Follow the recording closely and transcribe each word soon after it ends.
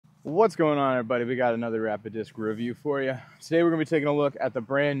What's going on, everybody? We got another rapid disc review for you. Today we're going to be taking a look at the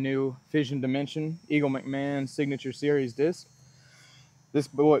brand new Fission Dimension Eagle McMahon Signature Series disc. This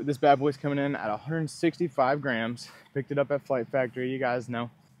bad boy's coming in at 165 grams. Picked it up at Flight Factory. You guys know.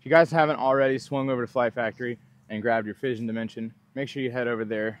 If you guys haven't already swung over to Flight Factory and grabbed your Fission Dimension, make sure you head over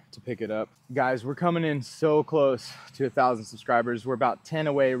there to pick it up. Guys, we're coming in so close to 1,000 subscribers. We're about 10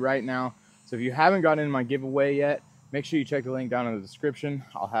 away right now. So if you haven't gotten in my giveaway yet, make sure you check the link down in the description.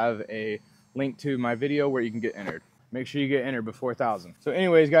 I'll have a link to my video where you can get entered. Make sure you get entered before 1,000. So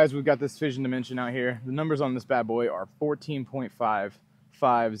anyways, guys, we've got this Fission Dimension out here. The numbers on this bad boy are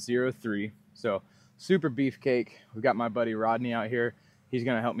 14.5503. So super beefcake. We've got my buddy Rodney out here. He's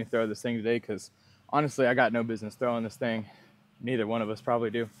gonna help me throw this thing today because honestly, I got no business throwing this thing. Neither one of us probably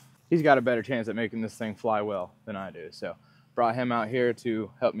do. He's got a better chance at making this thing fly well than I do. So brought him out here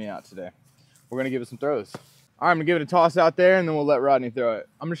to help me out today. We're gonna give it some throws. All right, I'm gonna give it a toss out there and then we'll let Rodney throw it.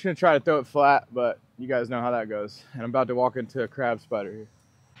 I'm just gonna try to throw it flat, but you guys know how that goes. And I'm about to walk into a crab spider here.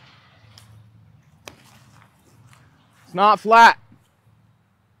 It's not flat.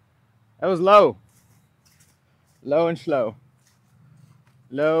 That was low. Low and slow.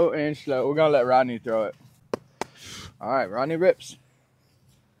 Low and slow. We're gonna let Rodney throw it. All right, Rodney rips.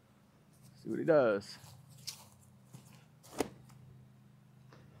 See what he does.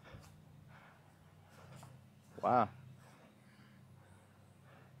 Wow.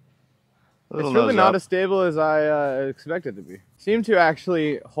 It's really not as stable as I expected it to be. Seemed to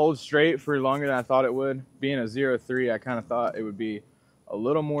actually hold straight for longer than I thought it would. Being a 0.3, I kind of thought it would be a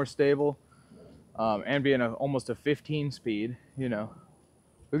little more stable. And being almost a 15 speed, you know.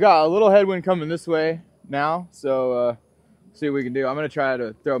 We got a little headwind coming this way now, so see what we can do. I'm gonna try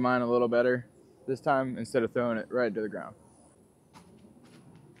to throw mine a little better this time instead of throwing it right to the ground.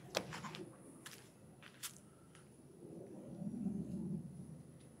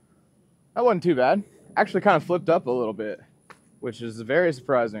 That wasn't too bad. Actually kind of flipped up a little bit, which is very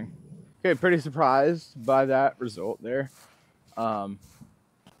surprising. Okay, pretty surprised by that result there.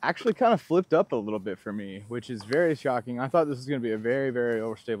 Actually kind of flipped up a little bit for me, which is very shocking. I thought this was going to be a very, very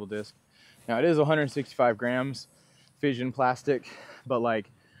overstable disc. Now it is 165 grams fission plastic, but like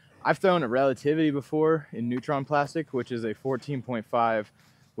I've thrown a relativity before in neutron plastic, which is a 14.5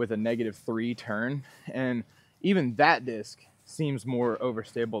 with a -3 turn. And even that disc seems more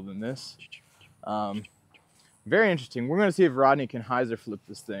overstable than this. Very interesting. We're going to see if Rodney can hyzer flip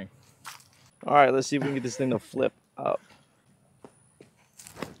this thing. All right, let's see if we can get this thing to flip up.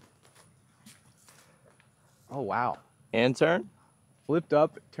 Oh, wow. And turn? Flipped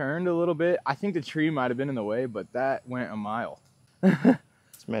up, turned a little bit. I think the tree might have been in the way, but that went a mile.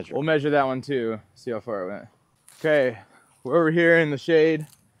 Let's measure. We'll measure that one too, see how far it went. Okay, we're over here in the shade.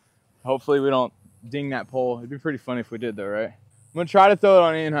 Hopefully we don't ding that pole. It'd be pretty funny if we did though, right? I'm gonna try to throw it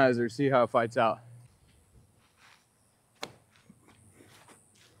on Anheuser, see how it fights out.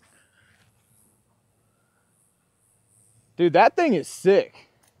 Dude, that thing is sick.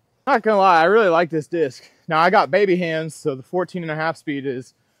 Not gonna lie, I really like this disc. Now I got baby hands, so the 14.5 speed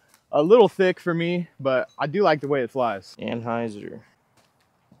is a little thick for me, but I do like the way it flies. Anheuser.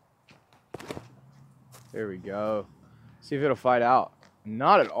 There we go. See if it'll fight out.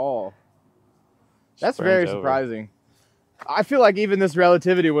 Not at all. That's very surprising. I feel like even this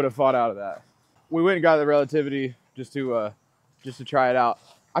relativity would have fought out of that. We went and got the relativity just to try it out.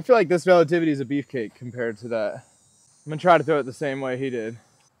 I feel like this relativity is a beefcake compared to that. I'm gonna try to throw it the same way he did.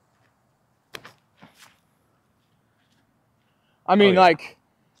 I mean, like,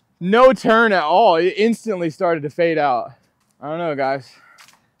 no turn at all. It instantly started to fade out. I don't know, guys.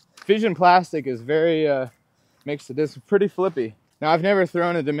 Fission plastic is very, makes the disc pretty flippy. Now, I've never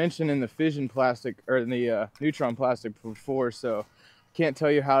thrown a dimension in the fission plastic, or in the neutron plastic before, so can't tell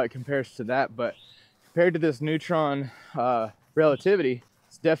you how it compares to that, but compared to this neutron relativity,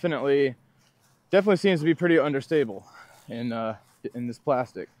 it's definitely seems to be pretty understable in this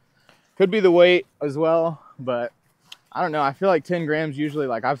plastic. Could be the weight as well, but I don't know. I feel like 10 grams usually,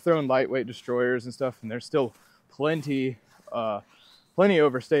 like I've thrown lightweight destroyers and stuff, and they're still plenty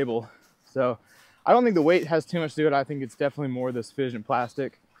overstable. So I don't think the weight has too much to do with it. I think it's definitely more this fission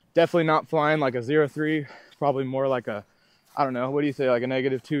plastic. Definitely not flying like a 0.3, probably more like a, I don't know, what do you say, like a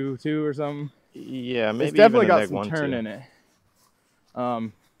 -2.2 or something? Yeah, maybe it's definitely even got some turn in it.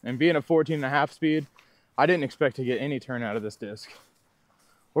 And being a 14.5 speed, I didn't expect to get any turn out of this disc.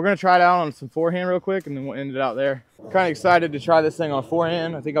 We're gonna try it out on some forehand real quick and then we'll end it out there. Kind of excited to try this thing on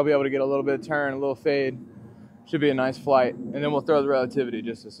forehand. I think I'll be able to get a little bit of turn, a little fade. Should be a nice flight. And then we'll throw the relativity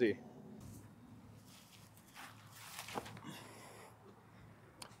just to see.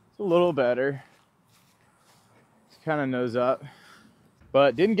 It's a little better. It's kind of nose up.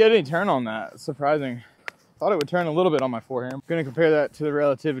 But didn't get any turn on that. Surprising. Thought it would turn a little bit on my forehand. I'm gonna compare that to the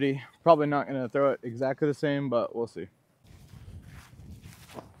relativity. Probably not gonna throw it exactly the same, but we'll see.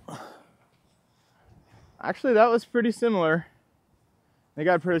 Actually, that was pretty similar. They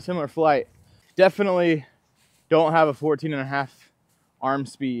got a pretty similar flight. Definitely don't have a 14.5 arm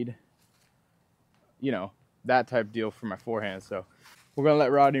speed. You know, that type deal for my forehand. So we're gonna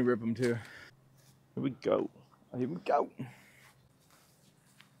let Rodney rip them too. Here we go. Here we go.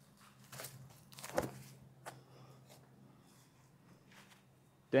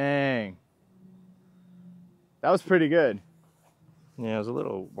 Dang. That was pretty good. Yeah, it was a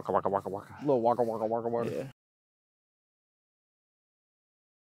little waka waka waka waka. A little waka waka waka waka. Yeah.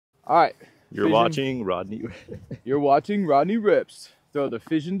 All right. You're Fission. watching Rodney. You're watching Rodney Rips throw the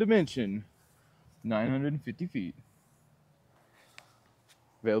Fission Dimension 950 feet.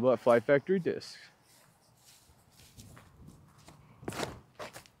 Available at Flight Factory Discs.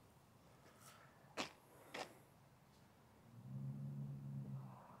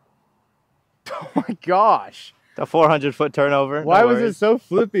 Oh my gosh. The 400-foot turnover. Why no was it worries. so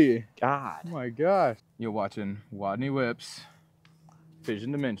flippy? God. Oh my gosh. You're watching Rodney Whips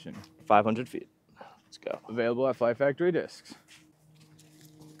Fission Dimension. 500 feet. Let's go. Available at Flight Factory Discs.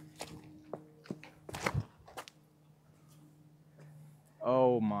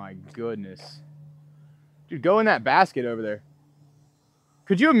 Oh my goodness. Dude, go in that basket over there.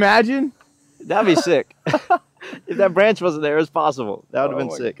 Could you imagine? That'd be sick. If that branch wasn't there, it's possible. That would have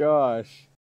been sick. Oh my gosh.